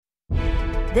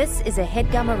This is a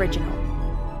HeadGum original.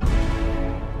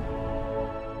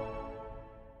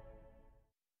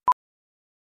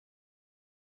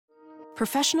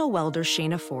 Professional welder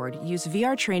Shayna Ford used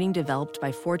VR training developed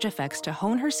by ForgeFX to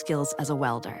hone her skills as a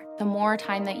welder. The more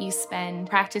time that you spend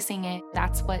practicing it,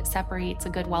 that's what separates a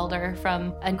good welder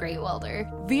from a great welder.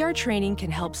 VR training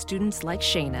can help students like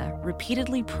Shayna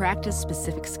repeatedly practice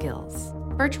specific skills.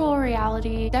 Virtual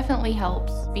reality definitely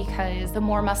helps because the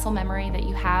more muscle memory that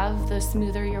you have, the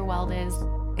smoother your weld is.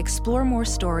 Explore more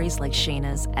stories like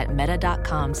Shayna's at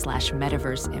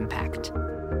meta.com/metaverseimpact.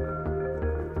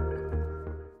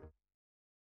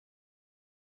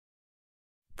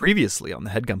 Previously on the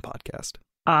HeadGum podcast.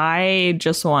 I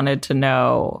just wanted to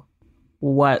know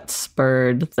what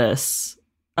spurred this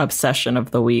obsession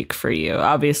of the week for you.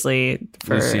 Obviously,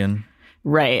 for Lucian.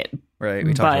 Right. Right.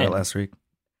 We talked about it last week.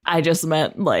 I just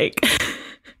meant, like,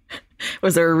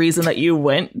 was there a reason that you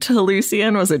went to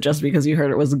Lucian? Was it just because you heard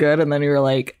it was good and then you were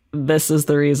like, this is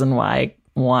the reason why I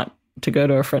want to go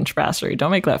to a French brasserie?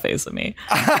 Don't make that face at me.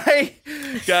 I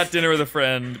got dinner with a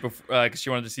friend because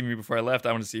she wanted to see me before I left.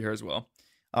 I wanted to see her as well.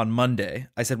 On Monday,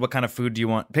 I said, what kind of food do you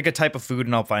want? Pick a type of food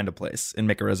and I'll find a place and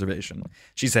make a reservation.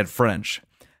 She said French.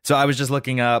 So I was just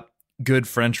looking up good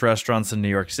French restaurants in New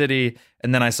York City.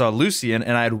 And then I saw Lucian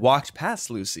and I had walked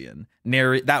past Lucian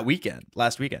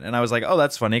last weekend. And I was like, oh,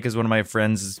 that's funny because one of my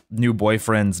friend's new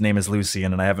boyfriend's name is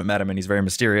Lucian and I haven't met him and he's very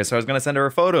mysterious. So I was going to send her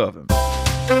a photo of him.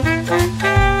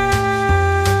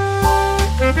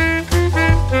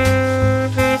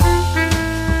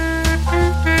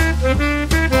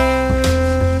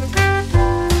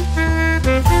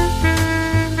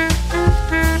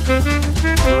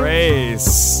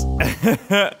 Grace.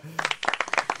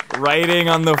 Writing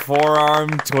on the forearm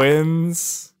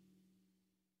twins.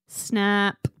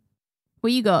 Snap.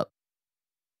 What you got?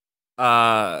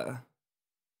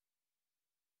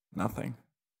 Nothing.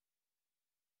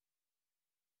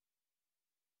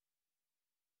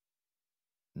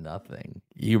 Nothing.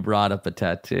 You brought up a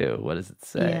tattoo. What does it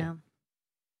say? Yeah.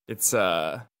 It's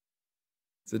a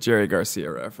Jerry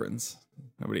Garcia reference.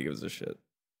 Nobody gives a shit.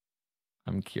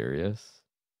 I'm curious.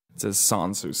 It says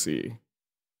Sans Souci.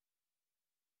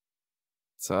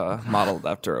 It's modeled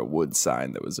after a wood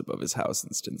sign that was above his house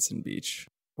in Stinson Beach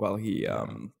while he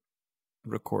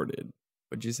recorded.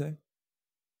 What'd you say?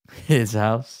 His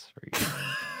house?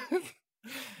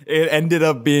 It ended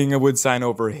up being a wood sign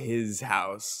over his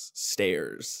house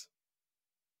stairs.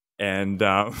 And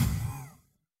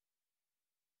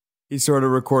he sort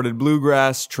of recorded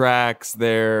bluegrass tracks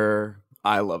there.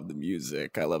 I love the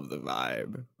music. I love the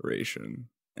vibration.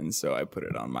 And so I put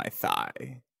it on my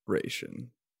thigh ration.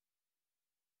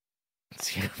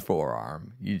 It's your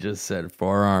forearm. You just said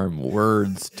forearm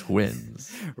words twins.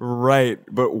 Right.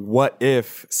 But what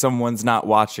if someone's not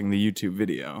watching the YouTube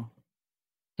video?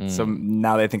 So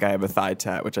now they think I have a thigh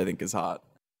tat, which I think is hot.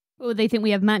 Or they think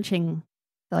we have matching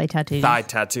thigh tattoos. Thigh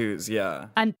tattoos, yeah.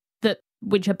 And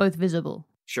which are both visible.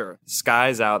 Sure.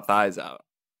 Sky's out, thighs out.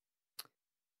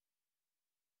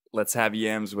 Let's have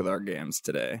yams with our gams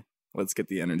today. Let's get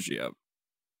the energy up.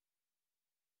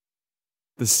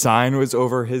 The sign was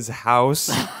over his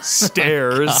house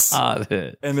stairs. Got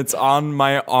it. And it's on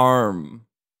my arm.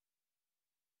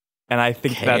 And I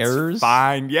think that's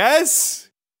fine.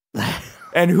 Yes.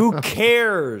 And who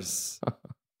cares?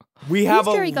 We have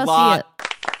a Jerry lot.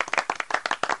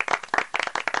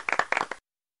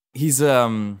 Garcia? He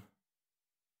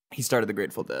started the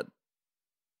Grateful Dead.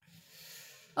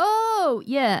 Oh,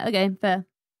 yeah. Okay, fair.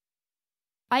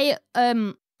 I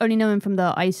only know him from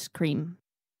the ice cream,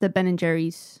 the Ben &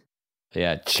 Jerry's.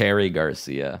 Yeah, Cherry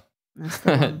Garcia. That's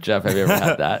the one. Jeff, have you ever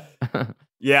had that?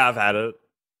 Yeah, I've had it.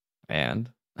 And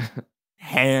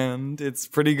it's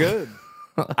pretty good.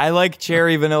 I like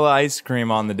cherry vanilla ice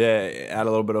cream on the day. Add a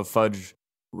little bit of fudge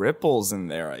ripples in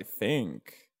there, I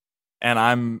think. And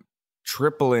I'm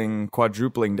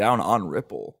quadrupling down on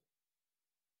ripple.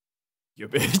 You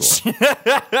bitch. Cool.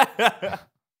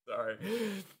 Sorry.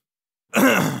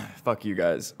 Fuck you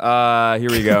guys. Here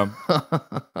we go.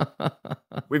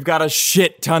 We've got a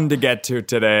shit ton to get to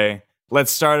today.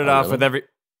 Let's start it off with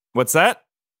What's that?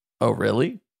 Oh,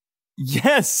 really?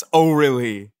 Yes. Oh,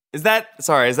 really? Is that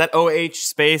OH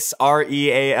space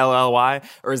REALLY?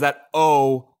 Or is that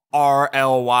ORLY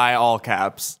all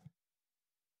caps?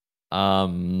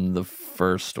 The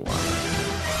first one.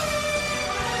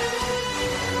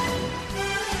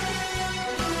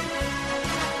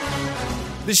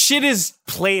 The shit is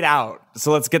played out,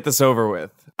 so let's get this over with.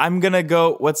 I'm gonna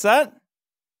go, what's that?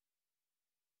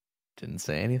 Didn't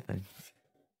say anything.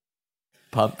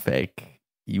 Pump fake.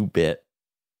 You bit.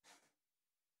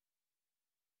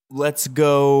 Let's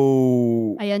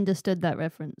go. I understood that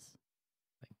reference.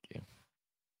 Thank you.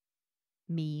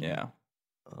 Me. Yeah.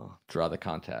 Oh, draw the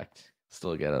contact.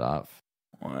 Still get it off.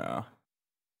 Wow.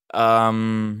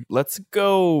 Let's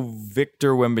go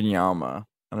Victor Wembanyama.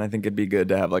 And I think it'd be good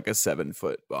to have like a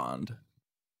 7-foot bond.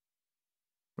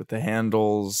 With the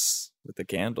handles, with the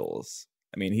candles.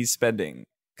 I mean, he's spending.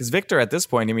 Because Victor at this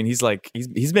point, I mean, he's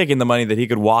making the money that he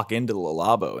could walk into the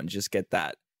Lalabo and just get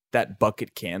that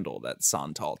bucket candle, that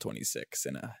Santal 26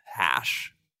 in a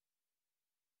hash.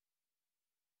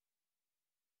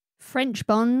 French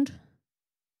Bond.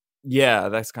 Yeah,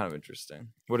 that's kind of interesting.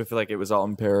 What if like it was all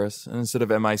in Paris and instead of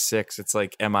MI6, it's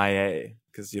like MIA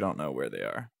because you don't know where they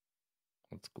are.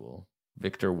 That's cool.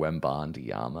 Victor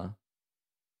Wembanyama.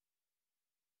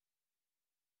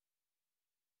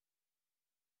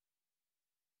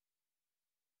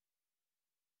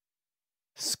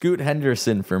 Scoot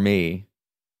Henderson for me.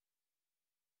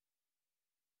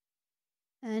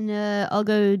 And I'll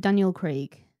go Daniel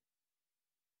Craig.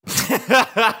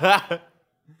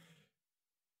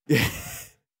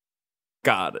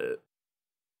 Got it.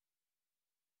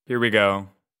 Here we go.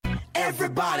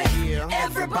 Everybody,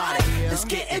 let's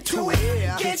get into it.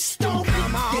 Get stoked,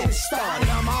 get it started,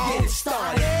 get it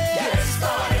started, get it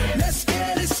started. Let's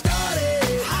get it started.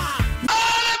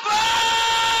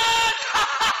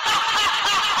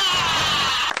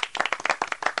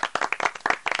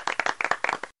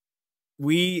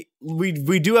 We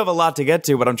do have a lot to get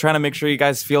to, but I'm trying to make sure you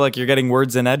guys feel like you're getting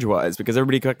words in edgewise because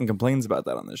everybody fucking complains about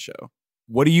that on this show.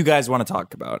 What do you guys want to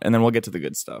talk about? And then we'll get to the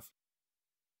good stuff.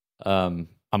 I'm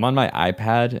on my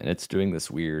iPad and it's doing this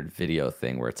weird video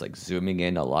thing where it's like zooming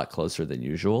in a lot closer than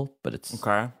usual, but it's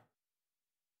okay.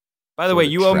 By the way,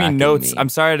 you owe me notes. I'm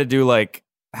sorry to do like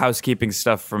housekeeping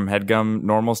stuff from HeadGum,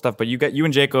 normal stuff, but you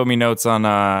and Jake owe me notes on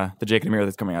the Jake and Amir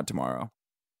that's coming out tomorrow.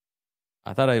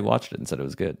 I thought I watched it and said it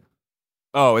was good.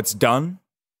 Oh, it's done?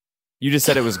 You just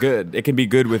said it was good. It can be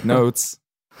good with notes.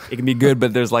 It can be good,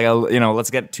 but there's like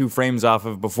let's get 2 frames off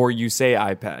of before you say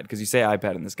iPad, because you say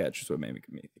iPad in the sketch, which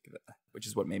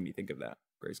is what made me think of that.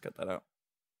 Grace cut that out.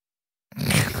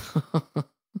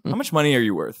 How much money are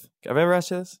you worth? Have I ever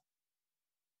asked you this?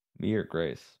 Me or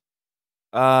Grace?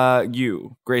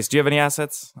 You. Grace, do you have any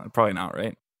assets? Probably not,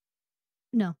 right?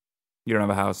 No. You don't have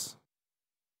a house?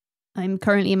 I'm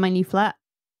currently in my new flat.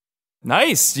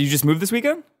 Nice. Did you just move this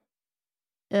weekend?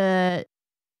 Yeah.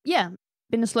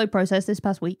 Been a slow process this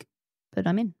past week, but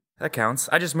I'm in. That counts.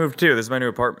 I just moved too. This is my new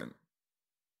apartment.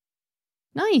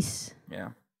 Nice.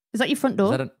 Yeah. Is that your front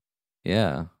door?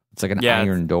 Yeah. It's like an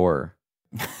iron door.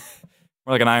 More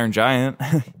like an iron giant.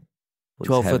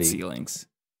 12-foot heavy. ceilings.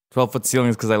 12-foot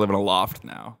ceilings because I live in a loft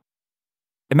now.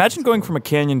 Imagine going from a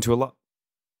canyon to a loft.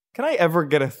 Can I ever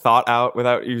get a thought out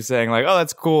without you saying like, oh,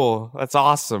 that's cool. That's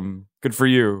awesome. Good for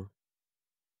you.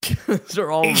 Those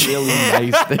are all really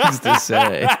nice things to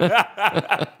say.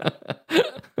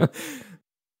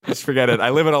 Just forget it.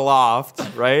 I live in a loft,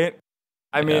 right?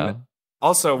 I mean,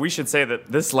 also, we should say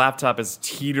that this laptop is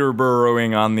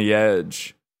teeter-burrowing on the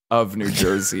edge of New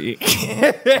Jersey.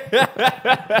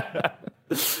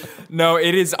 No,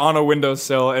 it is on a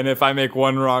windowsill, and if I make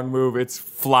one wrong move, it's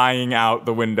flying out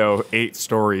the window 8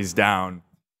 stories down.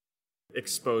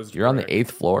 Exposed You're brick. on the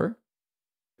 8th floor?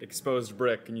 Exposed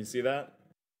brick. Can you see that?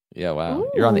 Yeah, wow.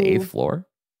 Ooh. You're on the 8th floor?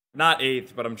 Not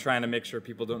 8th, but I'm trying to make sure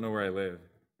people don't know where I live.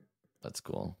 That's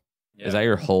cool. Yeah. Is that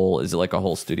your whole, is it like a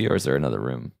whole studio or is there another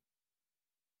room?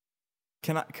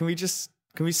 Can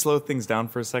we slow things down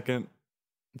for a second?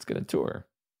 Let's get a tour.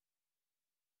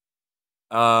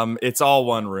 It's all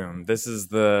one room. This is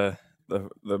the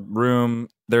room.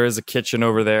 There is a kitchen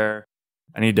over there.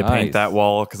 I need to paint that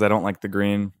wall because I don't like the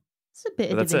green. It's a bit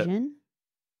But of that's it. division.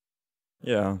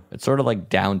 Yeah. It's sort of like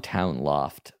downtown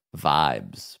loft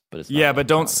vibes, but it's not Yeah, but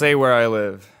don't downtown. say where I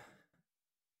live.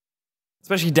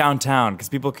 Especially downtown, because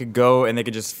people could go and they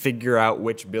could just figure out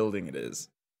which building it is.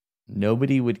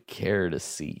 Nobody would care to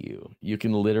see you. You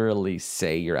can literally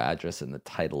say your address in the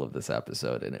title of this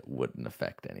episode and it wouldn't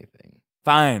affect anything.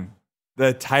 Fine.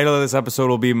 The title of this episode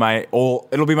will be my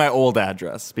old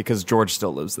address because George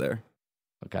still lives there.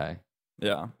 Okay.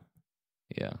 Yeah.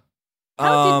 Yeah.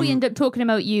 How did we end up talking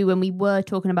about you when we were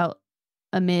talking about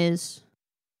Amir's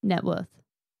net worth?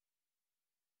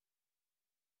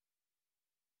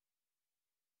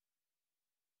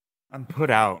 I'm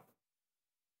put out.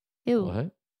 Ew.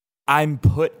 What? I'm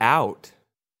put out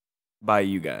by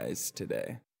you guys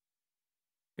today.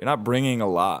 You're not bringing a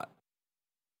lot.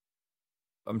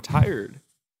 I'm tired.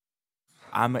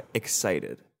 I'm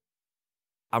excited.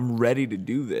 I'm ready to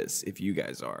do this if you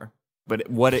guys are. But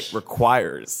what it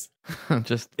requires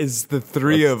Just is the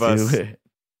three of let's us do it.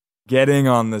 getting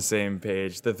on the same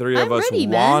page. The three of I'm us ready,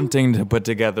 man. wanting to put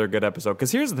together a good episode.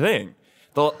 Because here's the thing.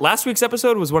 The last week's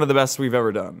episode was one of the best we've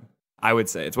ever done. I would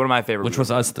say. It's one of my favorite. Which was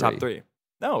us Top three. three.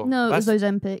 No. No, it was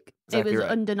Ozempic. Exactly it was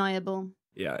right. undeniable.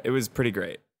 Yeah, it was pretty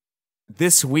great.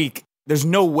 This week, there's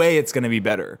no way it's going to be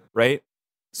better, right?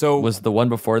 So Was the one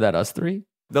before that us three?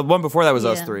 the one before that was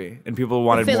us Yeah. three, and people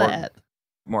wanted Fill it up.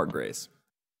 more grace.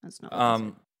 That's not.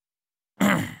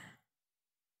 What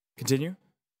Continue.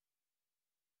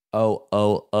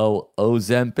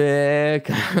 Ozempic.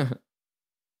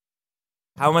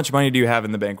 How much money do you have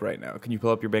in the bank right now? Can you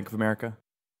pull up your Bank of America?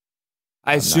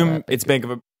 I I'm assume not at it's Bank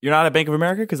of. You're not at Bank of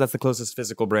America because that's the closest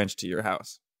physical branch to your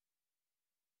house.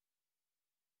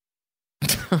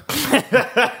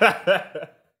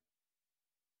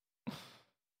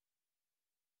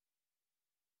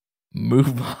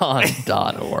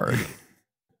 MoveOn.org.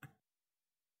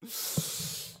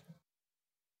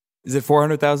 Is it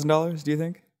 $400,000? Do you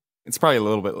think? It's probably a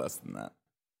little bit less than that.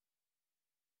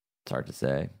 It's hard to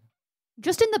say.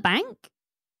 Just in the bank?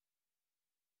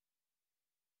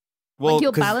 Well, Like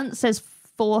your 'cause balance says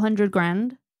 400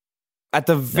 grand? at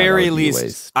the very would be a least,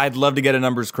 waste. I'd love to get a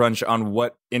numbers crunch on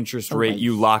what interest A rate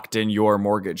you waste. locked in your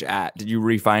mortgage at. Did you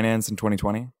refinance in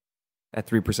 2020 at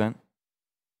 3%?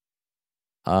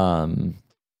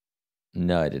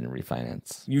 No, I didn't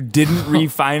refinance. You didn't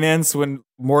refinance when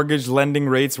mortgage lending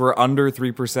rates were under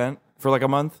 3% for like a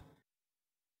month?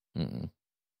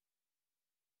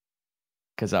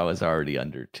 Because I was already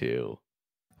under 2.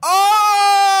 Oh!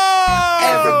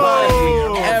 Everybody,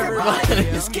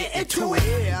 let's get into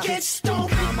it. Get stoked.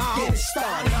 Get it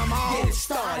started. Get it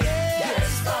started. Get it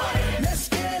started. Let's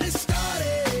get it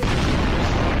started.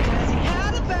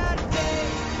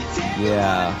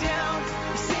 Yeah.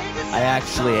 I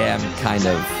actually am kind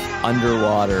of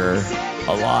underwater.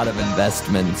 A lot of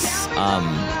investments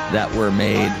that were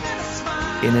made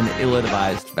in an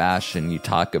ill-advised fashion. You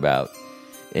talk about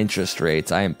interest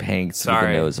rates. I am paying through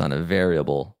Sorry. the nose on a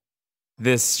variable.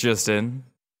 This just in.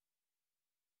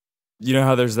 You know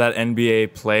how there's that NBA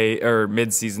play or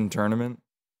mid-season tournament?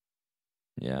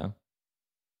 Yeah.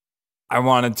 I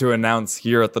wanted to announce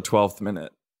here at the 12th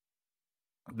minute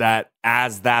that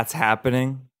as that's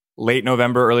happening, late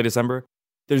November, early December,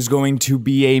 there's going to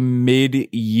be a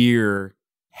mid-year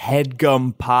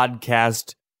Headgum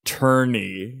podcast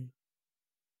tourney.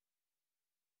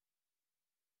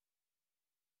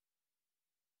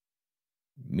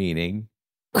 Meaning?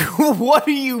 What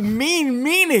do you mean,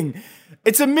 meaning?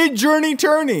 It's a mid-journey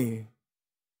tourney.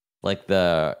 Like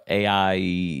the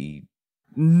AI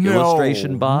No,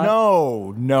 illustration bot?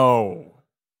 No.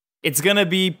 It's going to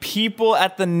be people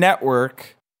at the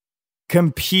network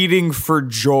competing for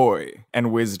joy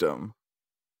and wisdom.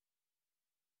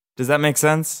 Does that make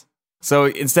sense? So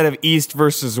instead of East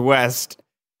versus West,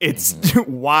 it's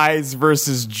Wise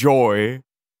versus Joy,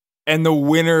 and the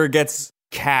winner gets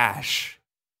cash.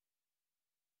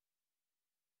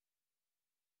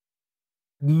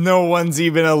 No one's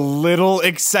even a little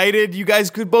excited. You guys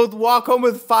could both walk home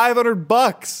with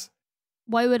 $500.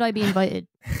 Why would I be invited?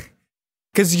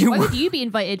 Because Why would you be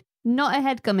invited? Not a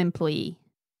headgum employee.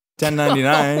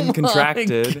 1099 Oh my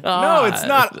contracted. God. No, it's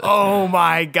not. Oh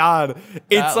my God.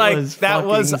 It's that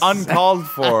was fucking uncalled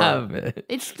for. savage.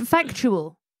 It's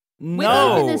factual. We're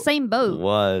both in No. the same boat.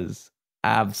 Was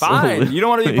absolutely Fine. You don't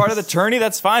want to be part of the tourney?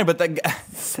 That's fine. But the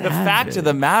fact of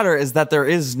the matter is that there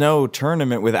is no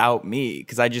tournament without me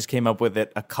because I just came up with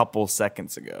it a couple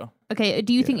seconds ago. Okay,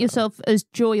 do you think yourself as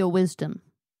joy or wisdom?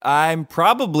 I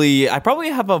probably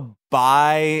have a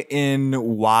buy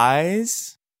in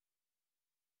Wise.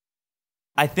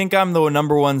 I think I'm the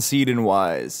number one seed in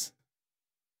Wise.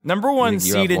 Number one you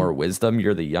seed have in more wisdom.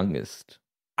 You're the youngest.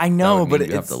 I That know, would but mean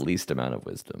you have it's the least amount of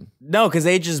wisdom. no, because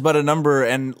age is but a number,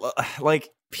 and like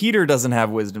Peter doesn't have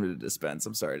wisdom to dispense.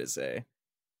 I'm sorry to say.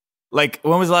 Like,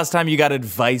 when was the last time you got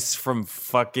advice from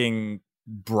fucking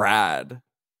Brad?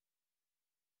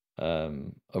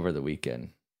 Over the weekend.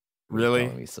 He was Really?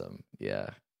 telling me some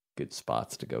good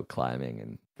spots to go climbing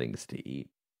and things to eat.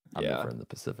 I'm Yeah. over in the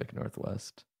Pacific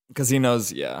Northwest. Because he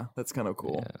knows. Yeah, that's kind of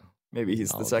cool. Yeah. Maybe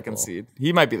he's the second Knowledgeable. seed.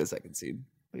 He might be the second seed.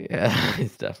 Yeah,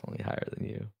 he's definitely higher than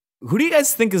you. Who do you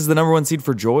guys think is the number one seed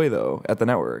for Joy though at the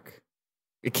network?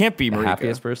 It can't be The Marika.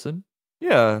 happiest person?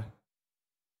 Yeah,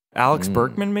 Alex Mm.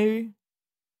 Berkman maybe.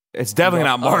 It's definitely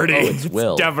not Oh, Marty. it's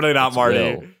Will. definitely not It's Marty.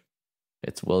 Will.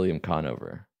 It's William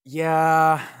Conover.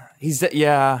 Yeah,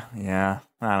 yeah. I don't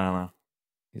know.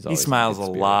 He's He always in smiles a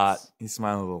good lot. spirits. He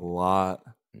smiles a lot.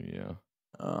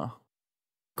 Yeah.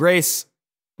 Grace,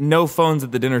 no phones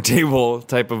at the dinner table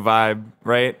type of vibe,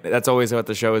 right? That's always what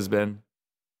the show has been.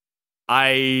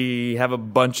 I have a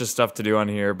bunch of stuff to do on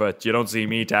here, but you don't see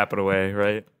me tapping away,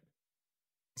 right?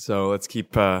 So let's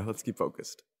keep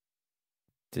focused.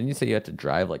 Didn't you say you had to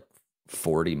drive like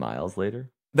 40 miles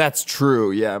later? That's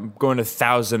true. Yeah, I'm going to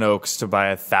Thousand Oaks to buy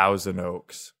 1,000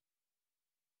 Oaks.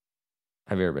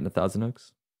 Have you ever been to Thousand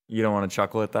Oaks? You don't want to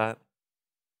chuckle at that?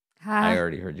 I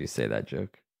already heard you say that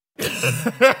joke. Did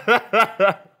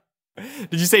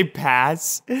you say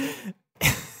pass?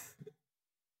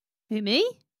 Who, me?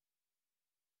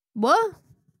 What?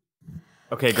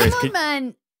 Okay, Grace. Come on,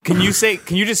 man. Can you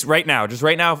just right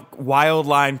now, wild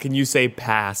line, can you say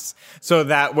pass? So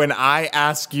that when I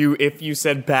ask you if you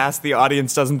said pass, the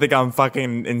audience doesn't think I'm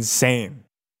fucking insane.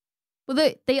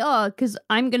 Well, they are, because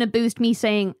I'm going to boost me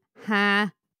saying,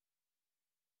 ha.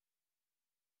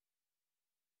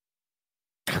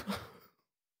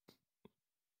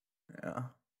 Yeah.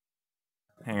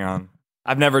 Hang on.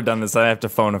 I've never done this. I have to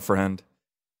phone a friend.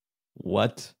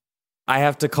 What? I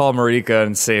have to call Marika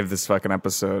and save this fucking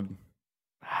episode.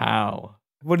 How?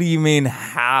 What do you mean,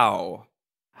 how?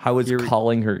 How is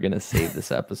calling her going to save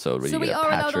this episode? So Are you going to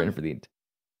patch her in for the...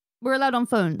 We're allowed on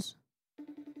phones.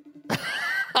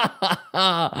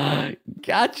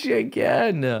 Gotcha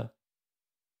again.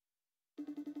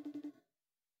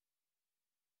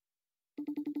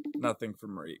 Nothing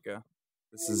from Marika.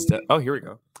 This is oh, here we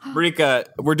go. Marika,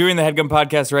 we're doing the Headgum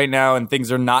podcast right now, and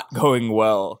things are not going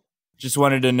well. Just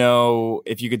wanted to know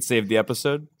if you could save the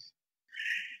episode.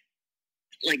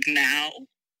 Like now?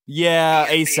 Yeah,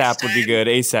 ASAP would be good.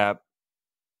 ASAP.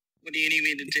 What do you need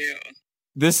me to do?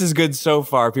 This is good so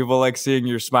far. People like seeing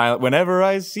your smile. Whenever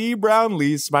I see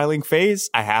Brownlee's smiling face,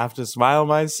 I have to smile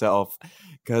myself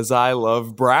because I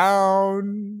love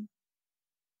Brown.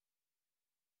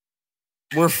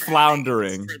 We're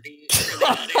floundering.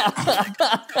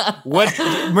 What?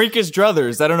 Marika's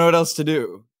druthers. I don't know what else to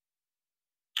do.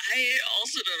 I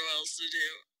also don't know what else to do.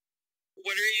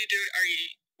 What are you doing?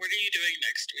 What are you doing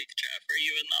next week, Jeff? Are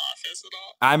you in the office at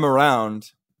all? I'm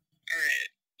around. All right.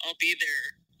 I'll be there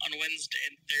on Wednesday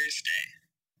and Thursday.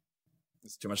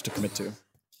 It's too much to commit to.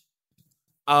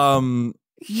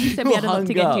 You said we had a lot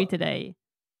to get to today.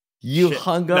 You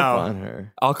hung up on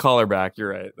her. I'll call her back. You're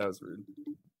right. That was rude.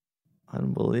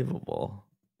 Unbelievable.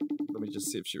 Let me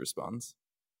just see if she responds.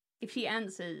 If she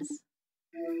answers.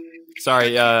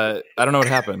 Sorry, I don't know what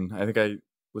happened. I think I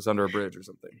was under a bridge or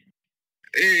something.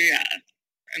 Yeah,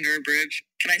 under a bridge.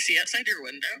 Can I see outside your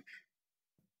window?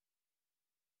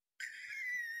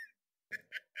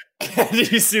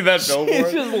 Did you see that billboard?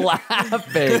 She's just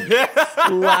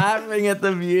laughing at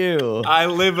the view. I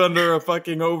live under a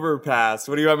fucking overpass.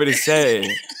 What do you want me to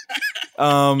say?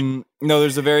 No,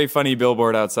 there's a very funny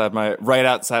billboard right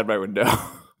outside my window.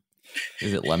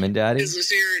 Is it Lemon Daddy?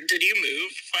 Did you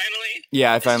move finally?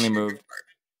 Yeah, I finally moved.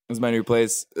 This is my new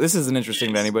place. This isn't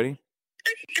interesting to anybody. It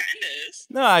kind of is.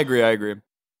 No, I agree.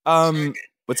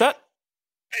 What's that?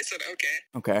 I said okay.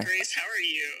 Okay. Grace, how are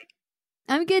you?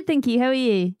 I'm good, thank you. How are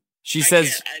you? She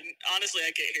says... honestly,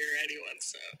 I can't hear anyone,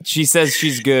 so... She says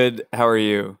she's good. How are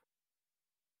you?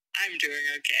 I'm doing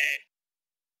okay.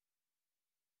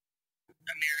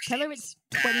 Tell her it's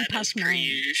 20 past 9.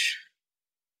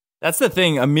 That's the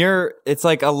thing. Amir, it's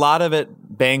like a lot of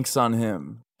it banks on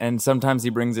him. And sometimes he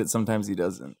brings it, sometimes he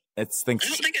doesn't. I don't think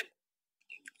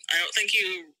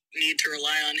you need to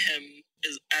rely on him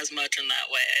as much in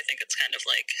that way. I think it's kind of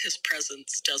like his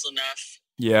presence does enough.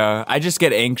 Yeah, I just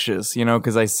get anxious,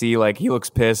 because I see, like, he looks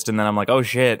pissed, and then I'm like, oh,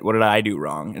 shit, what did I do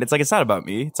wrong? And it's like, it's not about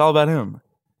me. It's all about him.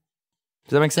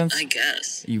 Does that make sense? I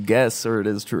guess. You guess, or it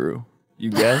is true. You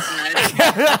guess?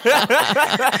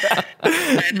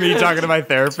 Me talking to my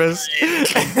therapist? You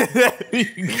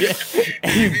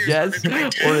guess,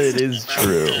 or it is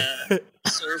true.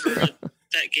 Server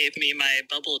that gave me my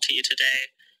bubble tea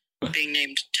today being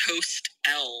named Toast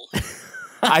L.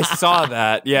 I saw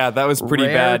that. Yeah, that was pretty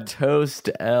Rare bad.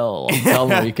 Toast L. Tell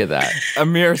Marika that.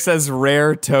 Amir says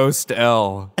rare toast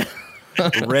L.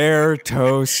 Rare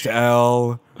toast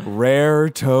L. Rare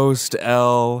toast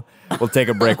L. We'll take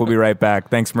a break. We'll be right back.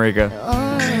 Thanks, Marika.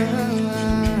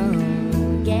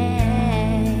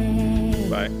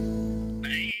 Bye.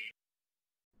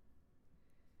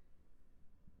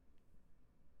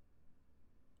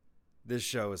 This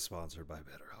show is sponsored by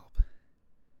BetterHelp.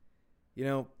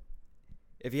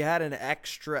 If you had an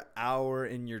extra hour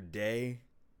in your day,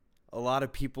 a lot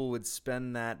of people would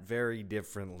spend that very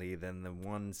differently than the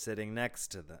one sitting next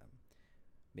to them.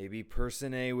 Maybe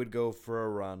person A would go for a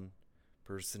run,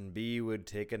 person B would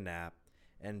take a nap,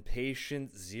 and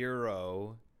patient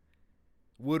 0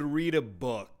 would read a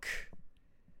book.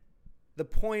 The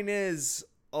point is,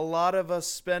 a lot of us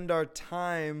spend our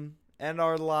time and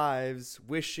our lives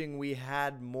wishing we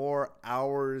had more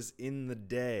hours in the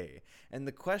day. And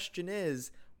the question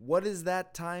is, what is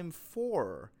that time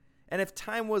for? And if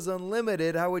time was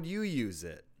unlimited, how would you use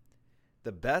it?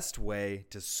 The best way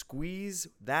to squeeze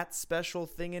that special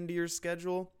thing into your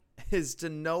schedule is to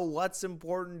know what's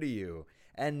important to you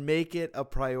and make it a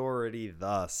priority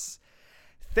thus.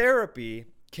 Therapy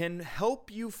can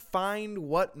help you find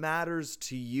what matters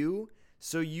to you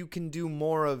so you can do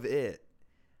more of it.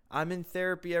 I'm in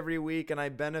therapy every week and I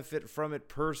benefit from it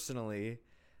personally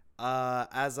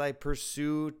as I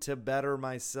pursue to better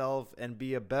myself and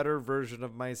be a better version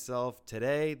of myself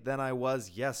today than I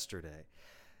was yesterday.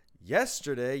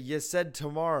 Yesterday, you said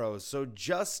tomorrow, so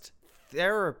just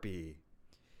therapy.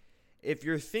 If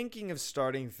you're thinking of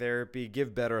starting therapy, give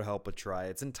BetterHelp a try.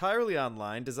 It's entirely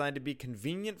online, designed to be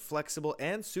convenient, flexible,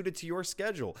 and suited to your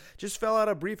schedule. Just fill out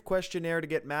a brief questionnaire to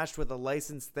get matched with a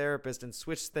licensed therapist and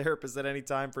switch therapists at any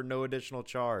time for no additional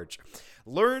charge.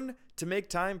 Learn to make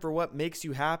time for what makes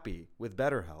you happy with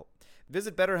BetterHelp.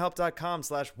 Visit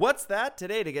BetterHelp.com/what's-that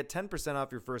today to get 10%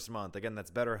 off your first month. Again,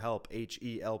 that's BetterHelp,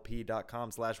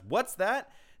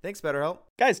 HELP.com/what's-that. Thanks, BetterHelp.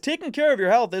 Guys, taking care of your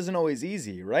health isn't always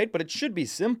easy, right? But it should be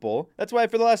simple. That's why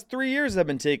for the last 3 years I've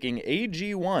been taking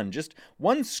AG1. Just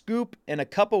one scoop in a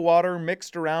cup of water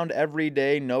mixed around every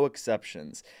day, no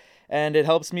exceptions. And it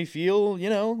helps me feel,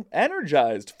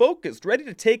 energized, focused, ready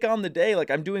to take on the day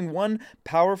like I'm doing one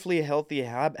powerfully healthy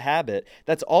habit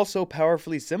that's also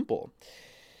powerfully simple.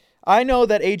 I know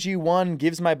that AG1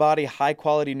 gives my body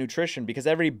high-quality nutrition because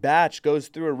every batch goes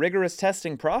through a rigorous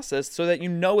testing process so that you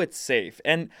know it's safe.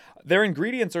 And their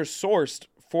ingredients are sourced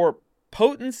for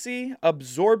potency,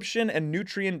 absorption, and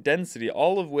nutrient density,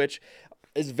 all of which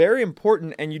is very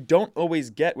important and you don't always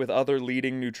get with other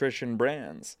leading nutrition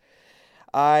brands.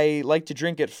 I like to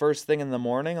drink it first thing in the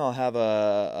morning. I'll have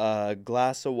a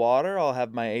glass of water, I'll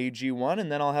have my AG1,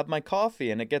 and then I'll have my coffee.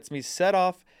 And it gets me set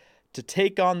off to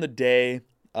take on the day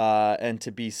and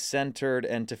to be centered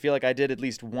and to feel like I did at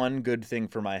least one good thing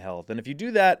for my health. And if you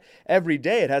do that every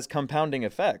day, it has compounding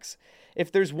effects.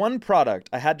 If there's one product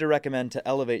I had to recommend to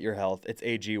elevate your health, it's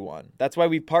AG1. That's why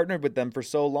we've partnered with them for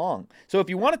so long. So if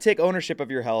you want to take ownership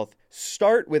of your health,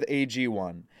 start with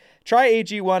AG1. Try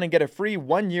AG1 and get a free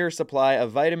 1-year supply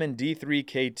of vitamin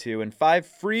D3K2 and 5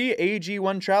 free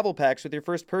AG1 travel packs with your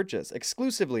first purchase,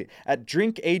 exclusively at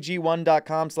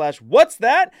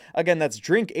drinkag1.com/what's-that. Again, that's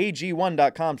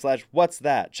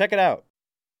drinkag1.com/what's-that. Check it out.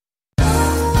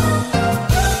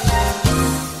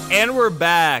 And we're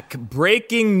back.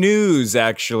 Breaking news,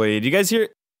 actually. Do you guys hear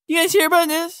about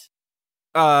this?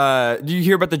 Do you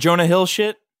hear about the Jonah Hill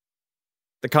shit?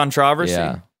 The controversy?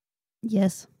 Yeah.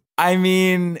 Yes. I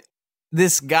mean,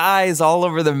 this guy's all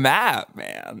over the map,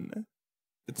 man.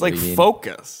 It's like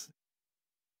focus.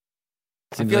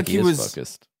 Seems like he was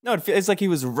focused. No, it's like he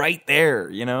was right there,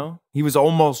 He was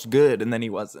almost good, and then he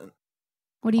wasn't.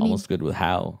 What do you Almost good with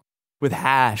how? With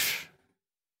hash.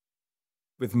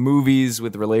 With movies,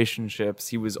 with relationships.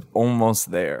 He was almost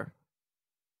there.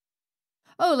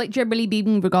 Oh, like generally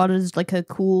being regarded as like a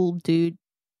cool dude.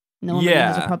 No one really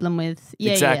has a problem with.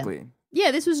 Yeah, exactly.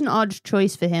 Yeah, this was an odd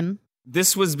choice for him.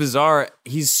 This was bizarre.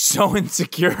 He's so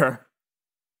insecure.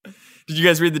 Did you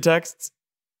guys read the texts?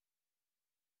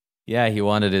 Yeah, he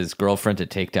wanted his girlfriend to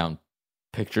take down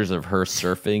pictures of her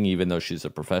surfing, even though she's a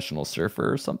professional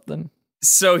surfer or something.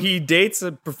 So he dates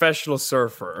a professional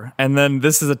surfer, and then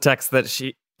this is a text that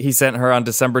he sent her on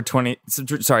December 2nd,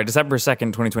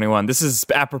 2021. This is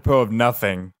apropos of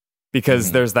nothing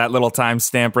because there's that little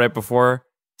timestamp right before.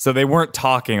 So they weren't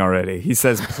talking already. He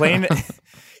says plain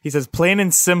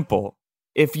and simple.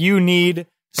 If you need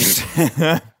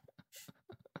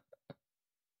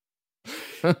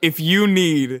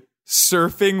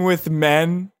surfing with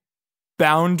men,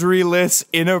 boundaryless,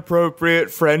 inappropriate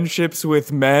friendships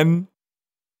with men,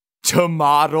 to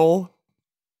model,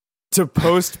 to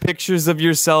post pictures of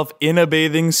yourself in a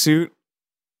bathing suit,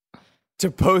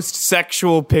 to post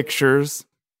sexual pictures,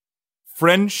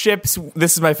 friendships,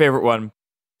 this is my favorite one,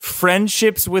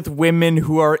 friendships with women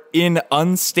who are in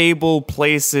unstable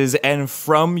places and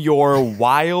from your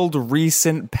wild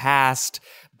recent past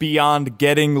beyond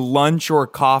getting lunch or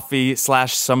coffee /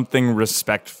 something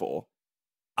respectful.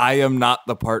 I am not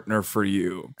the partner for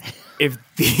you. If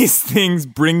these things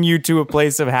bring you to a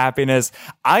place of happiness,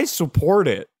 I support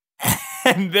it.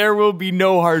 And there will be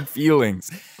no hard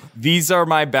feelings. These are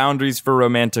my boundaries for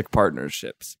romantic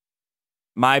partnerships.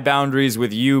 My boundaries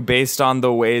with you based on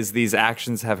the ways these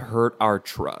actions have hurt our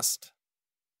trust.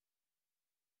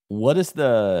 What is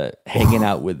the hanging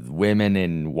out with women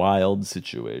in wild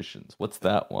situations? What's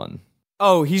that one?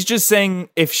 Oh, he's just saying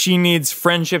if she needs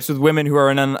friendships with women who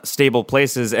are in unstable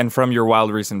places and from your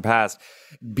wild recent past,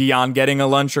 beyond getting a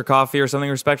lunch or coffee or something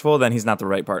respectful, then he's not the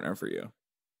right partner for you.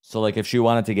 So, like, if she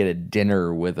wanted to get a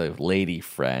dinner with a lady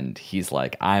friend, he's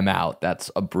like, I'm out.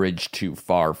 That's a bridge too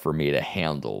far for me to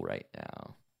handle right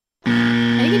now.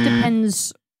 I think it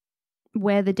depends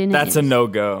where the dinner is. That's a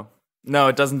no-go. No,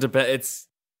 it doesn't depend.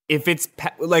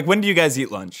 Like, when do you guys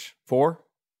eat lunch? 4?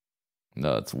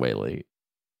 No, it's way late.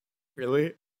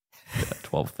 Really? Yeah,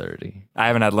 12:30. I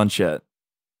haven't had lunch yet.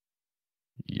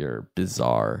 You're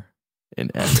bizarre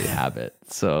in every habit.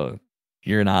 So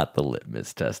you're not the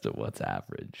litmus test of what's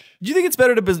average. Do you think it's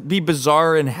better to be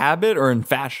bizarre in habit or in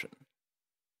fashion?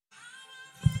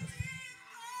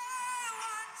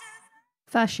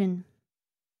 Fashion.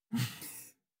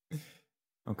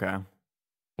 Okay.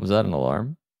 Was that an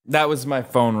alarm? That was my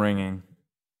phone ringing.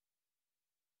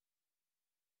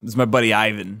 This is my buddy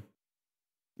Ivan.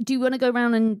 Do you want to go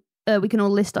around and we can all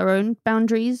list our own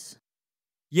boundaries?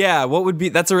 Yeah,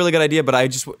 that's a really good idea,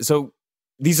 but so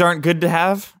these aren't good to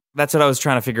have? That's what I was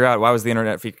trying to figure out. Why was the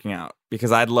internet freaking out?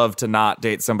 Because I'd love to not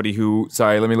date somebody who,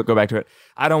 sorry, let me go back to it.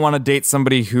 I don't want to date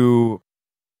somebody who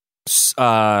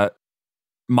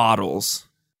models.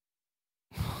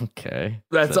 Okay.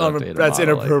 That's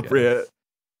inappropriate.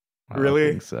 Really? I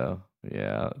think so.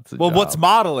 Yeah. What's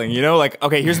modeling? You know, like,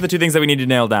 okay, here's the 2 things that we need to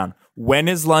nail down. When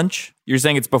is lunch? You're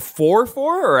saying it's before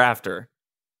 4 or after?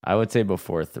 I would say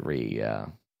before 3, yeah.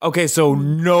 Okay, so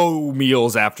no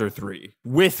meals after 3.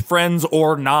 With friends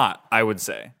or not, I would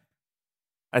say.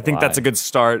 I think that's a good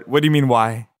start. What do you mean,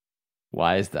 why?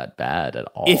 Why is that bad at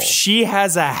all? If she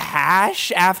has a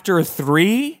hash after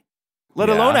 3, let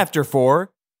alone after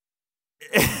 4,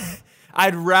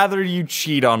 I'd rather you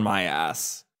cheat on my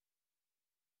ass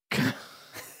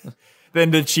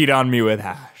than to cheat on me with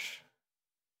hash.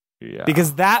 Yeah.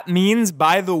 Because that means,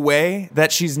 by the way,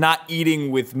 that she's not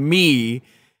eating with me,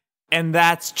 and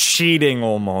that's cheating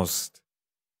almost.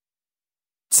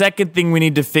 Second thing we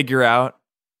need to figure out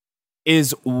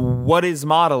is what is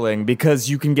modeling, because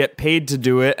you can get paid to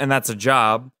do it, and that's a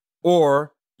job,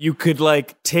 or you could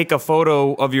like take a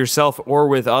photo of yourself or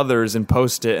with others and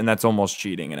post it, and that's almost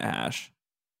cheating in a hash.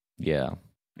 Yeah.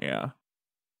 Yeah.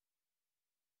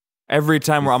 Every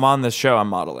time I'm on this show, I'm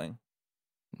modeling.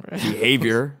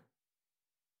 Behavior.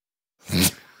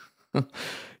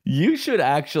 You should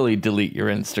actually delete your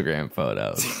Instagram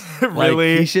photos.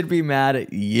 Really? Like, he should be mad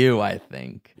at you, I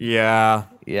think. Yeah.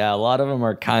 Yeah, a lot of them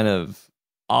are kind of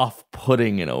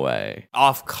off-putting in a way.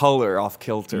 Off color, off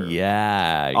kilter.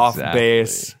 Yeah, exactly. Off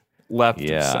base, left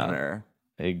of center.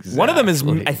 Exactly. One of them is,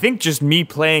 I think, just me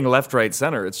playing left, right,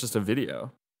 center. It's just a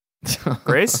video.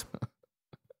 Grace?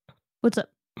 What's up?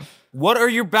 What are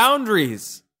your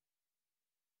boundaries?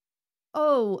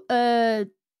 Oh,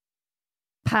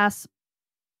 pass.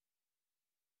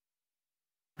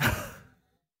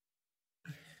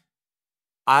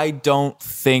 I don't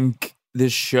think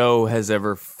this show has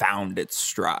ever found its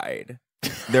stride.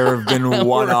 There have been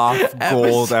one-off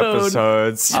gold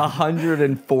episodes.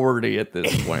 140 at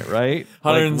this point, right?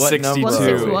 162.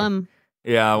 161.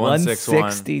 Yeah, 161.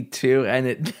 162,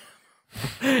 and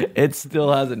it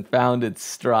still hasn't found its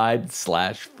stride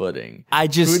 / footing.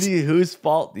 Whose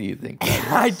fault do you think that is?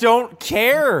 I don't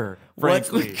care,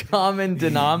 frankly. What's the common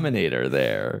denominator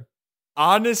there?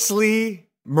 Honestly,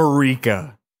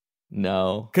 Marika.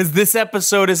 No. Because this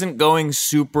episode isn't going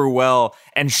super well,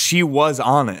 and she was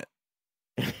on it.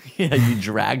 Yeah, you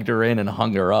dragged her in and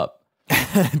hung her up.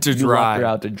 To you dry. left her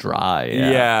out to dry.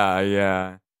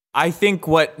 Yeah. I think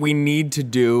what we need to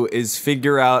do is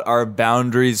figure out our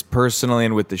boundaries personally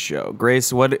and with the show. Grace,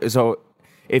 sorry,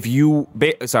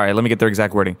 let me get their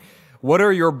exact wording. What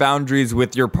are your boundaries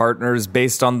with your partners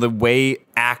based on the way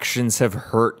actions have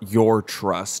hurt your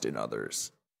trust in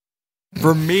others?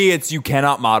 For me, it's you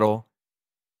cannot model,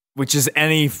 which is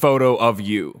any photo of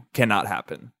you cannot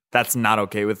happen. That's not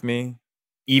okay with me.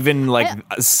 Even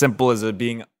as simple as it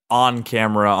being on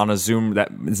camera on a Zoom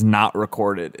that is not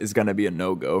recorded is going to be a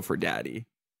no-go for daddy.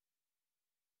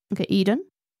 Okay, are you done?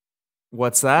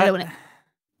 What's that? Are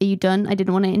you done? I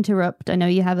didn't want to interrupt. I know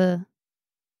you're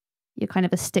kind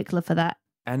of a stickler for that.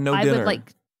 And no I dinner. would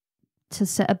like to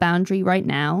set a boundary right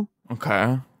now.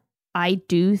 Okay. I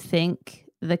do think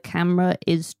the camera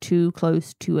is too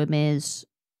close to Amir's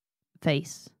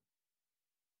face.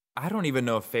 I don't even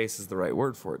know if face is the right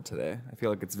word for it today. I feel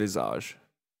like it's visage.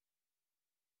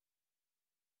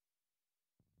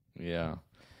 Yeah.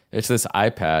 It's this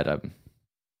iPad.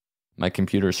 My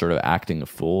computer's sort of acting a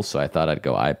fool, so I thought I'd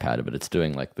go iPad, but it's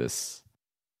doing like this.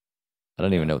 I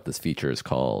don't even know what this feature is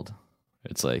called.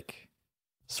 It's like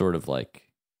sort of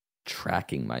like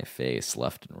tracking my face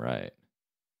left and right.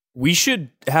 We should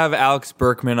have Alex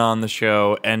Berkman on the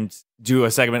show and do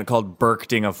a segment called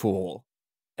Berkting a Fool.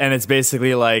 And it's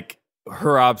basically like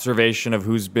her observation of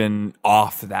who's been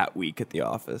off that week at the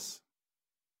office.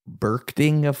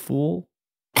 Berkting a fool?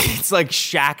 It's like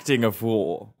shacting a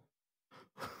fool.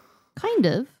 Kind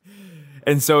of.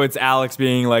 And so it's Alex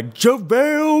being like,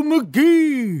 JaVale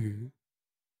McGee.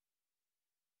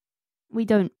 We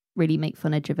don't really make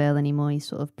fun of JaVale anymore. He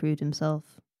sort of proved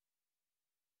himself.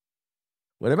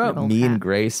 What about me and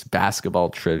Grace basketball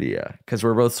trivia? Because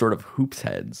we're both sort of hoops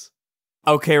heads.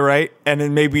 Okay, right. And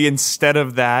then maybe instead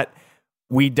of that,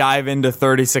 we dive into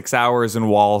 36 Hours in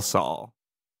Walsall.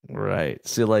 Right.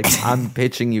 So, like, I'm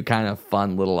pitching you kind of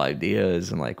fun little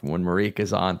ideas. And, like, when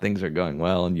Marika's on, things are going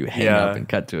well. And you hang up and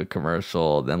cut to a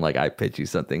commercial. Then, like, I pitch you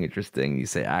something interesting. You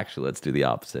say, actually, let's do the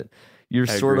opposite. You're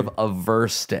sort of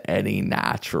averse to any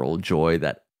natural joy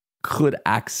that could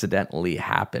accidentally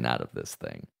happen out of this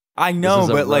thing. I know,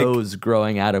 but like, rose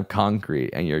growing out of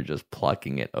concrete, and you're just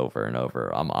plucking it over and over.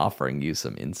 I'm offering you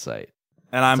some insight,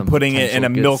 and I'm putting it in a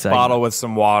milk bottle with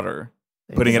some water,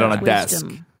 putting it on a desk.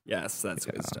 Yes, that's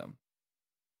wisdom.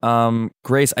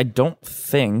 Grace, I don't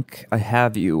think I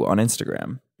have you on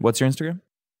Instagram. What's your Instagram?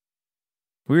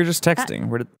 We were just texting.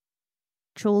 Where did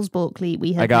Charles Barkley?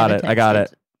 We have. I got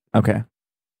it. Okay.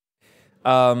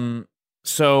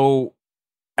 So,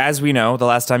 as we know, the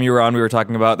last time you were on, we were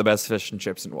talking about the best fish and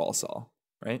chips in Walsall,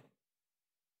 right?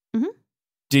 Mm-hmm.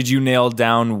 Did you nail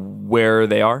down where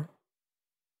they are?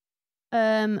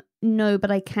 No,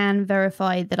 but I can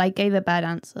verify that I gave a bad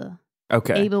answer.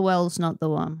 Okay. Aberwell's not the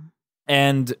one.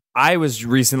 And I was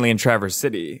recently in Traverse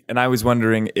City, and I was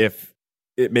wondering if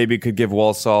it maybe could give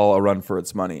Walsall a run for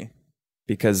its money,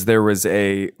 because there was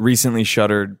a recently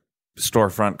shuttered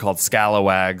storefront called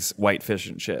Scalawag's White Fish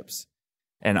and Chips.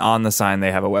 And on the sign,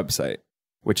 they have a website,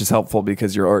 which is helpful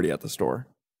because you're already at the store.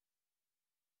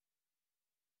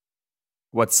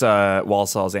 What's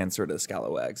Walsall's answer to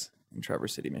Scalawag's in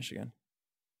Traverse City, Michigan?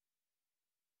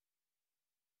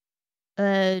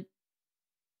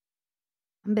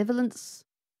 Ambivalence.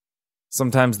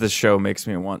 Sometimes this show makes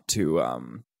me want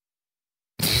to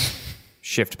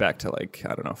shift back to, like,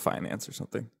 I don't know, finance or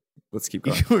something. Let's keep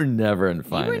going. You were never in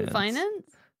finance. You were in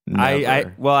finance?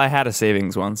 I had a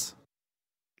savings once.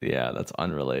 Yeah, that's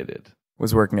unrelated.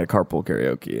 Was working at Carpool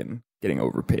Karaoke and getting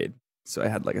overpaid, so I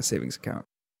had like a savings account.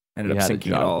 Ended up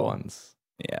sinking it all once.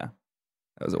 Yeah,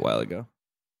 that was a while ago.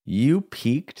 You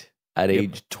peaked at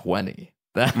age 20.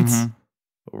 That's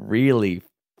really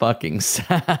fucking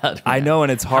sad. Man. I know,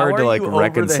 and it's hard to like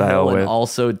reconcile with. And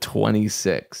also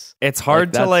 26. It's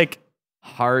hard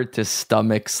hard to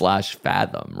stomach /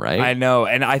 fathom, right? I know,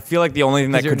 and I feel like the only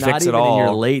thing that could fix it all. You're not even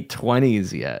in your late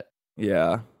 20s yet.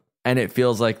 Yeah. And it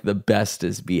feels like the best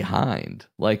is behind.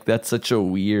 Like, that's such a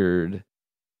weird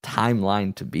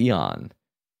timeline to be on.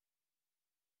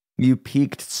 You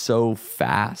peaked so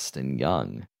fast and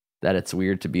young that it's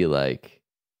weird to be like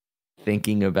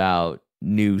thinking about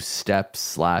new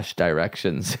steps /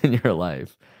 directions in your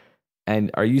life. And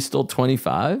are you still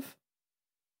 25?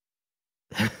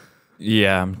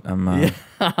 Yeah, I'm like,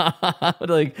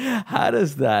 how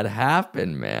does that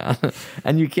happen, man?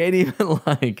 And you can't even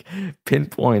like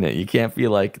pinpoint it. You can't be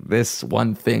like, this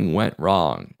one thing went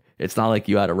wrong. It's not like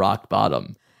you had a rock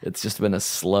bottom. It's just been a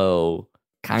slow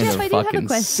kind of fucking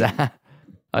sad.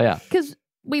 Oh yeah, because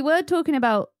we were talking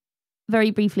about very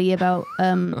briefly about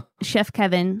Chef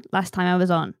Kevin last time I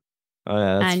was on. Oh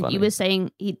yeah, that's and funny. you were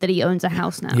saying that he owns a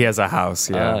house now. He has a house,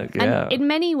 yeah. And in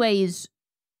many ways,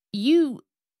 you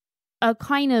were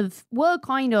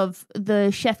kind of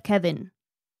the Chef Kevin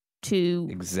to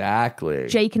exactly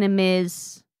Jake and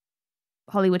Amir's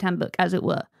Hollywood Handbook, as it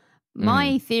were.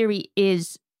 My theory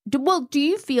is, do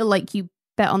you feel like you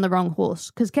bet on the wrong horse?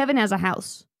 Because Kevin has a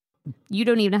house. You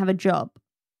don't even have a job.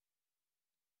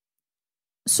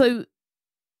 So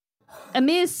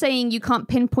Amir's saying you can't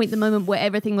pinpoint the moment where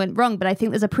everything went wrong, but I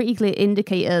think there's a pretty clear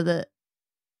indicator that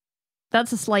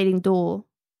that's a sliding door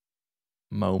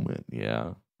moment,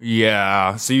 yeah.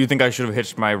 Yeah. So you think I should have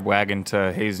hitched my wagon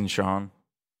to Hayes and Sean?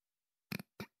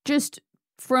 Just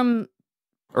from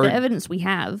the evidence we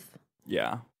have.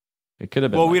 Yeah. It could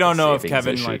have been. Well, we don't know if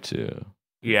Kevin like too.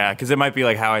 Yeah, because it might be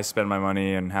like how I spend my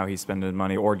money and how he spent his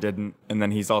money or didn't. And then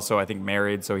he's also, I think,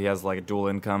 married, so he has like a dual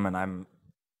income, and I'm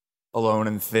alone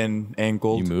and thin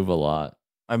ankled. You move a lot.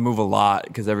 I move a lot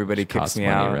because everybody kicks me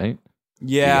out. Right?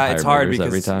 Yeah, it's hard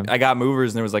because I got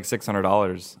movers and there was like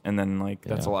 $600, and then like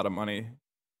that's a lot of money.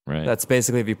 Right. That's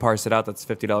basically, if you parse it out, that's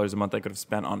 $50 a month I could have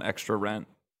spent on extra rent.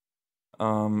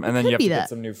 And then you have to get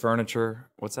some new furniture.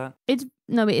 What's that? It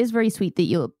is very sweet that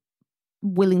you're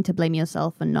willing to blame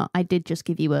yourself and not. I did just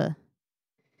give you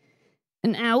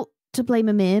an out to blame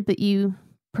Amir, but you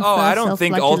prefer I don't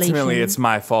think ultimately self-flagellation. it's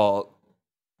my fault.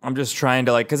 I'm just trying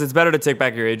to because it's better to take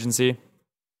back your agency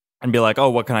and be like, oh,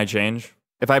 what can I change?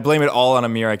 If I blame it all on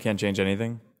Amir, I can't change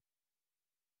anything.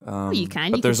 Well, you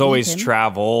can. But You there's can always leave him.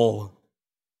 travel.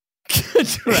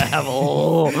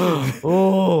 Travel.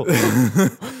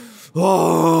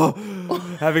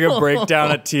 Having a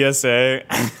breakdown at TSA.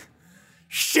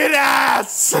 Shit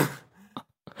ass!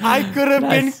 I could have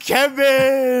been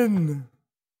Kevin!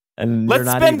 And Let's you're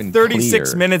not spend even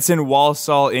 36 clear. minutes in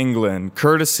Walsall, England.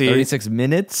 Courtesy. 36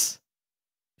 minutes?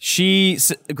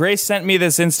 Grace sent me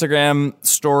this Instagram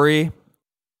story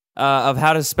of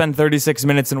how to spend 36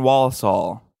 minutes in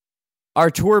Walsall. Our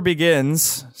tour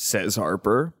begins, says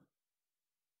Harper.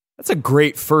 That's a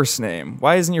great first name.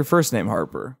 Why isn't your first name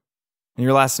Harper? And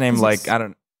your last name, I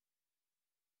don't...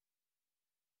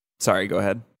 Sorry, go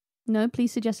ahead. No,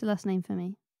 please suggest a last name for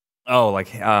me. Oh,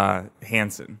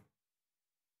 Hanson.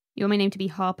 You want my name to be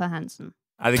Harper Hansen?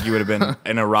 I think you would have been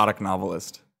an erotic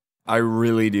novelist. I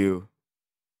really do.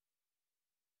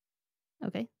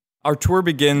 Okay. Our tour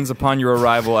begins upon your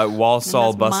arrival at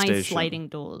Walsall And bus that's my station. sliding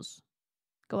doors.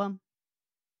 Go on.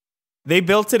 They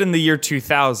built it in the year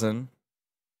 2000.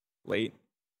 Late.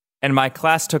 And my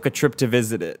class took a trip to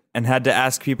visit it and had to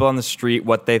ask people on the street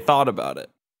what they thought about it.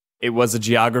 It was a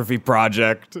geography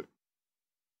project.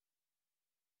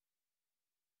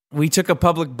 We took a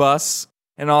public bus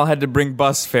and all had to bring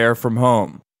bus fare from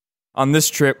home. On this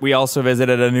trip, we also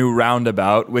visited a new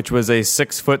roundabout, which was a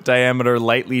 6-foot diameter,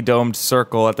 lightly domed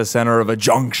circle at the center of a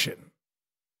junction.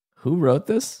 Who wrote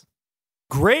this?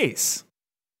 Grace.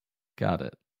 Got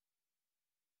it.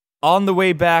 On the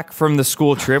way back from the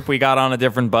school trip, we got on a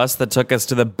different bus that took us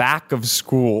to the back of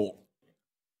school.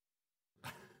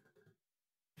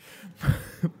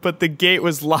 But the gate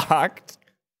was locked.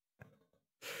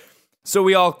 So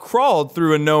we all crawled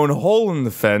through a known hole in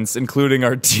the fence, including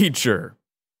our teacher.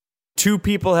 2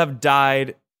 people have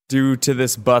died due to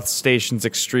this bus station's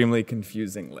extremely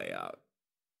confusing layout.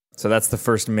 So that's the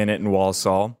first minute in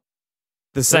Walsall.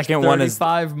 The second one is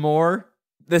 35 more.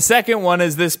 The second one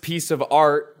is this piece of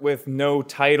art with no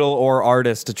title or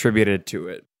artist attributed to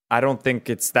it. I don't think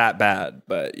it's that bad,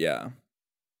 but yeah.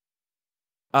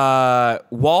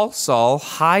 Walsall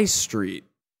High Street.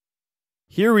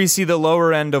 Here we see the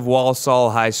lower end of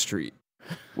Walsall High Street.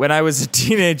 When I was a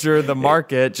teenager, the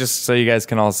market, just so you guys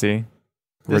can all see,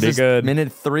 pretty This is good.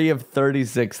 minute 3 of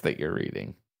 36 that you're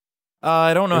reading.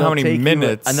 I don't know It'll how many take you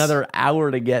minutes. another hour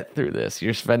to get through this.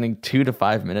 You're spending 2 to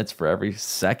 5 minutes for every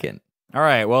second. All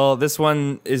right, well, this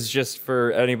one is just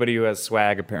for anybody who has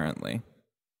swag, apparently.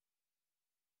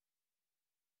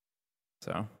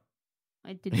 So.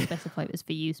 I didn't specify it was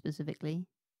for you specifically.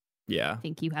 Yeah. I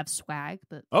think you have swag,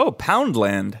 but... Oh,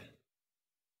 Poundland.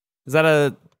 Is that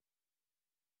a...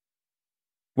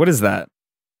 What is that?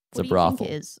 It's a brothel.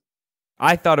 It is?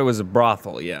 I thought it was a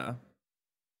brothel, yeah.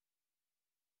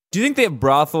 Do you think they have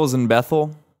brothels in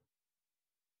Bethel?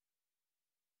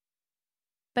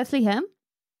 Bethlehem?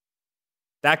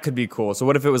 That could be cool. So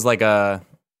what if it was like a...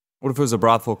 What if it was a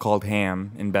brothel called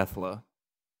Ham in Bethlehem?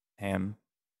 Ham.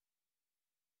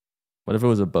 What if it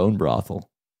was a bone brothel?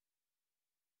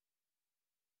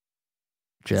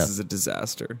 Jeff. This is a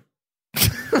disaster.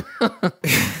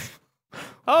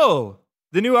 Oh,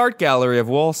 the new art gallery of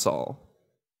Walsall.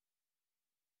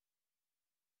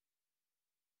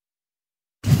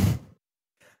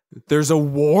 There's a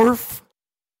wharf?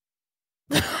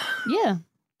 Yeah.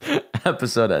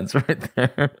 Episode ends right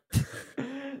there.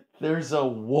 There's a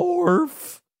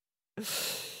wharf.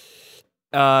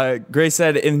 Grace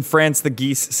said, in France, the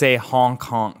geese say honk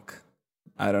honk.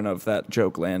 I don't know if that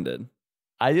joke landed.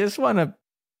 I just want to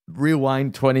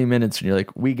rewind 20 minutes and you're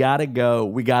like, we got to go.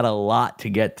 We got a lot to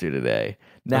get to today.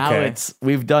 Now Okay.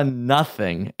 we've done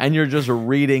nothing and you're just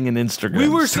reading an Instagram We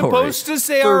were story supposed to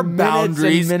say for our minutes and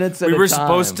boundaries. minutes at We a were time.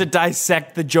 supposed to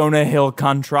dissect the Jonah Hill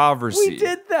controversy. We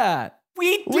did that.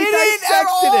 We We didn't at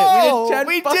dissected it. all. We did 10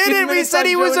 We fucking didn't. We minutes said on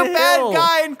he was a Jonah bad Hill.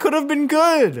 guy and could have been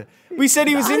good. We said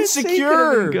he was I didn't say he could have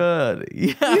insecure. been good.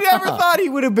 Yeah. You never thought he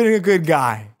would have been a good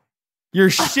guy. You're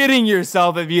shitting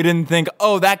yourself if you didn't think,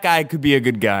 oh, that guy could be a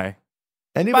good guy.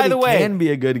 Anybody By the way, can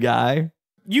be a good guy.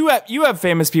 You have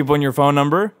famous people in your phone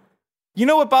number. You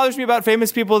know what bothers me about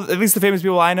famous people, at least the famous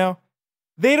people I know?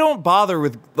 They don't bother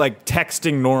with like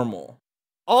texting normal.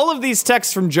 All of these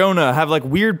texts from Jonah have like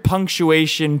weird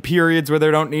punctuation, periods where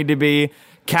there don't need to be,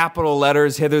 capital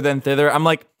letters hither than thither. I'm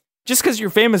like, just because you're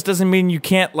famous doesn't mean you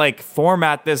can't like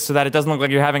format this so that it doesn't look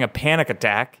like you're having a panic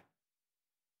attack.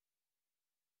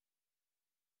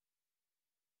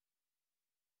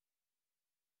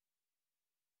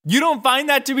 You don't find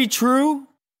that to be true?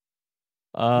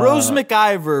 Rose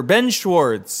McIver, Ben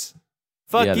Schwartz.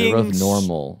 Fucking. Yeah, they're both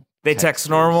normal. They text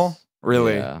normal?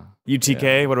 Really? Yeah. UTK?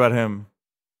 Yeah. What about him?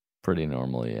 Pretty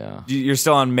normal, yeah. You're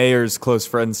still on Mayer's close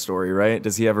friend story, right?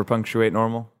 Does he ever punctuate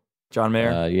normal? John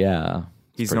Mayer? Yeah.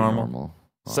 He's pretty normal.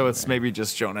 So it's maybe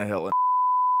just Jonah Hill. And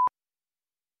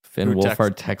Finn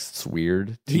Wolfhard texts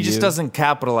weird. He just doesn't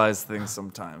capitalize things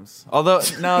sometimes. Although,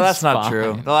 no, that's not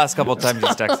true. The last couple of times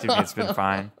he's texted me, it's been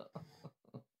fine.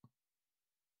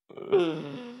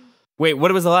 Wait,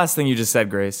 what was the last thing you just said,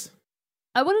 Grace?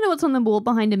 I want to know what's on the wall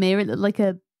behind a mirror. It looked like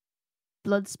a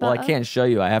blood spatter. Well, I can't show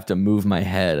you. I have to move my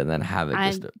head and then have it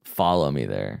just follow me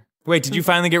there. Wait, did you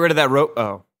finally get rid of that rope?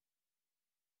 Oh.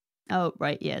 Oh,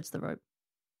 right. Yeah, it's the rope.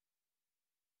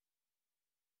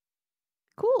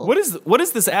 Cool. What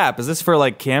is this app? Is this for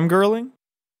like cam girling?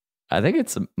 I think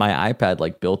it's my iPad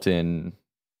like built in.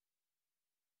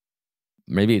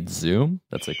 Maybe it's Zoom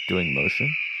that's like doing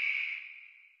motion.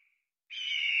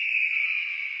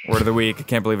 Word of the week. I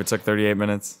can't believe it took 38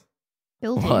 minutes.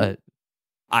 Building. What?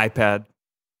 iPad.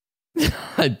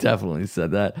 I definitely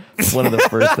said that. It's one of the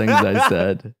first things I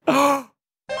said.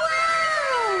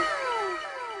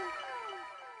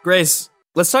 Grace,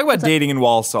 let's talk about dating in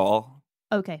Walsall.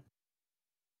 Okay.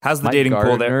 How's the My dating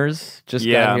pool there? gardeners just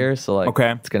got here, so like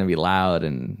okay. It's gonna be loud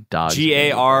and dodgy.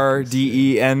 GARDENERS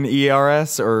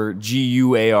or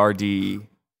GUARDNERS?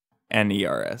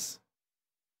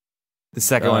 The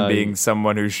second one being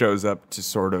someone who shows up to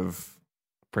sort of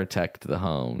protect the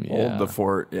home, hold the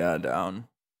fort, down.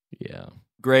 Yeah.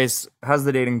 Grace, how's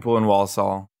the dating pool in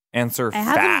Walsall? Answer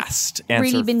fast. Really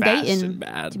Answer been fast dating. and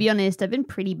bad. To be honest, I've been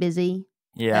pretty busy.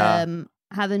 Yeah.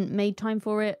 Haven't made time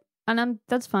for it, and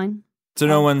that's fine. So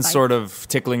no one's sort of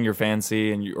tickling your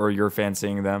fancy, or you're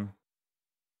fancying them.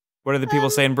 What do the people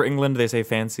say in England? They say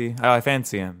fancy. Oh, I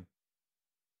fancy him.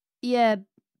 Yeah,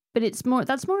 but it's more.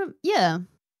 That's more. Yeah.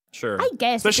 Sure. I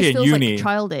guess. Especially it just at feels uni. like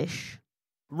childish.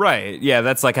 Right. Yeah,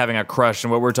 that's like having a crush.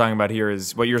 And what we're talking about here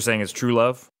is what you're saying is true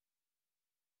love.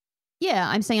 Yeah,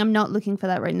 I'm saying I'm not looking for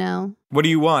that right now. What do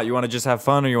you want? You want to just have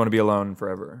fun, or you want to be alone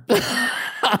forever?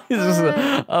 This is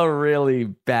a really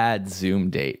bad Zoom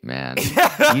date, man.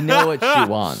 You know what she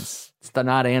wants. It's to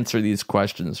not answer these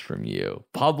questions from you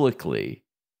publicly.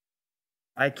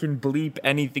 I can bleep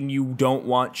anything you don't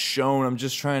want shown. I'm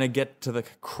just trying to get to the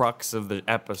crux of the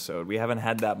episode. We haven't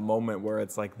had that moment where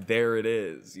it's like, there it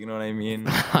is. You know what I mean?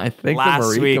 I think the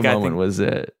Marika moment was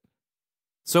it.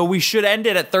 So we should end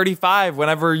it at 35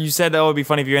 whenever you said, oh, it'd be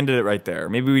funny if you ended it right there.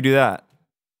 Maybe we do that.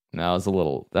 No, that was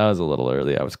a little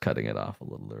early. I was cutting it off a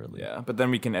little early. Yeah, but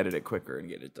then we can edit it quicker and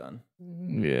get it done.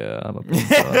 Yeah, I don't think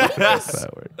so. I don't think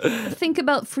that works. Think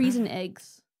about freezing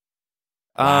eggs.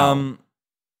 Wow.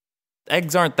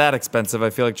 Eggs aren't that expensive. I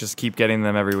feel like just keep getting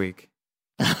them every week.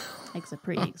 Eggs are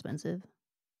pretty expensive.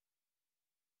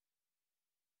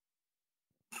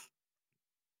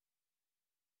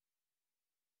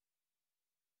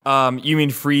 You mean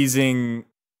freezing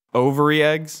ovary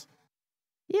eggs?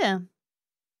 Yeah.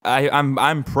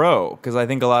 I'm pro, because I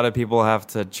think a lot of people have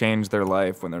to change their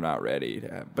life when they're not ready.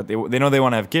 But they know they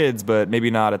want to have kids, but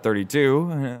maybe not at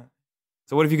 32.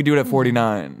 So what if you could do it at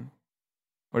 49?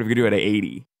 What if you could do it at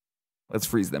 80? Let's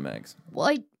freeze them eggs.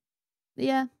 Well,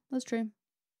 yeah, that's true.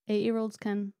 8-year-olds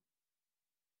can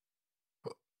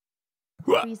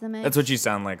freeze them eggs. That's what you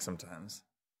sound like sometimes.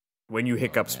 When you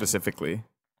hiccup specifically.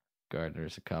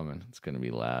 Gardeners are coming. It's going to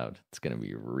be loud. It's going to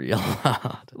be real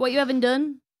loud. What you haven't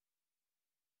done?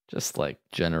 Just like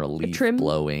general leaf trim?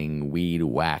 blowing, weed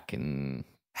whacking,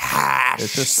 hash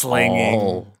it's just slinging,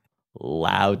 all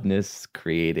loudness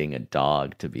creating a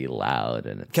dog to be loud.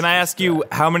 And can I ask you,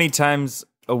 how many times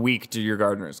a week do your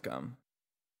gardeners come?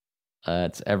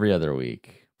 It's every other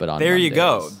week, but on there Mondays. you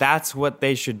go. That's what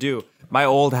they should do. My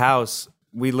old house,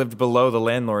 we lived below the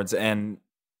landlords, and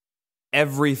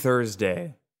every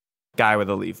Thursday, guy with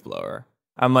a leaf blower.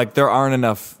 I'm like, there aren't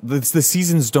enough. The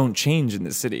seasons don't change in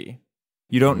the city.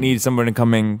 You don't need someone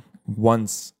coming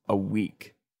once a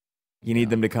week. You need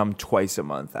them to come twice a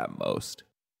month at most.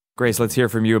 Grace, let's hear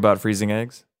from you about freezing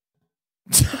eggs.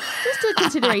 Just a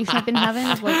consideration I've been having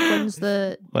is like, is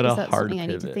that hard something I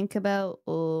need to pivot. think about,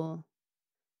 or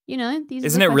these?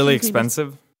 Isn't it really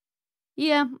expensive?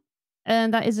 Yeah,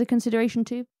 and that is a consideration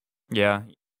too. Yeah,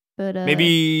 but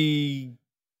maybe.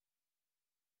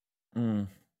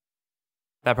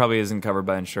 That probably isn't covered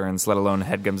by insurance, let alone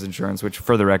Headgum's insurance, which,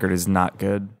 for the record, is not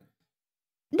good.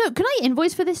 No, can I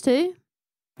invoice for this too?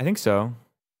 I think so.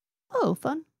 Oh,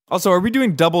 fun. Also, are we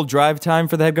doing double drive time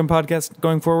for the Headgum podcast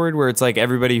going forward, where it's like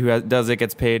everybody who does it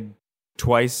gets paid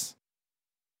twice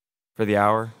for the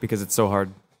hour because it's so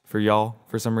hard for y'all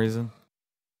for some reason?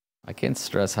 I can't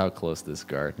stress how close this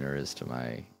gardener is to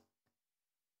my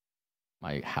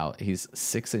My house. He's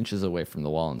 6 inches away from the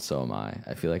wall, and so am I.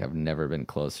 I feel like I've never been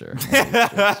closer.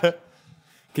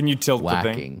 Can you tilt the thing?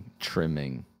 Whacking,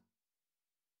 trimming.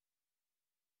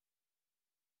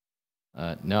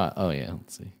 No. Oh yeah.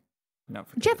 Let's see. No.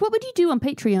 Jeff, what would you do on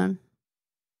Patreon?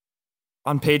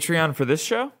 On Patreon for this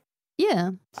show?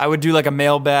 Yeah. I would do like a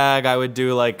mailbag. I would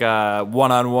do like a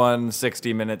one-on-one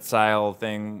 60-minute style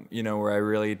thing, where I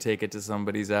really take it to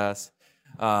somebody's ass.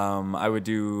 I would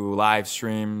do live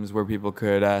streams where people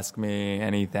could ask me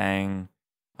anything.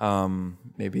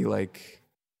 Maybe like...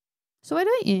 So why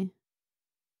don't you?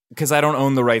 Because I don't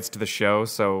own the rights to the show,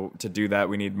 so to do that,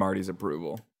 we need Marty's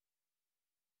approval.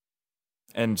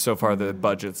 And so far, the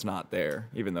budget's not there,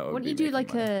 even though... Why don't you do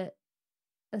like a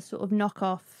sort of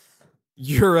knockoff?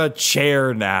 You're a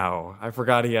chair now. I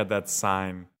forgot he had that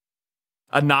sign.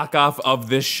 A knockoff of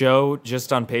this show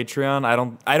just on Patreon.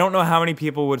 I don't know how many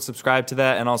people would subscribe to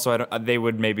that, and also they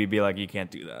would maybe be like, you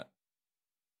can't do that.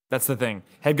 That's the thing.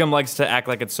 Headgum likes to act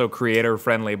like it's so creator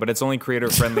friendly, but it's only creator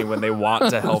friendly when they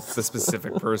want to help the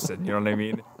specific person. You know what I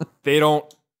mean? They don't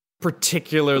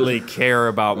particularly care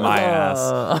about my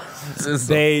ass.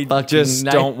 They just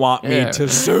don't want me to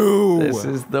sue. This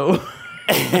is the...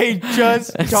 They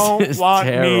just don't want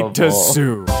me to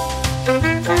sue.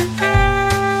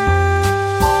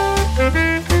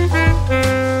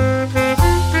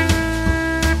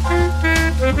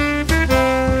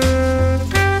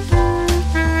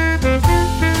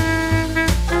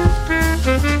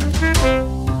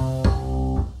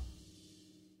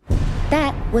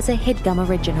 That was a HeadGum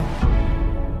original.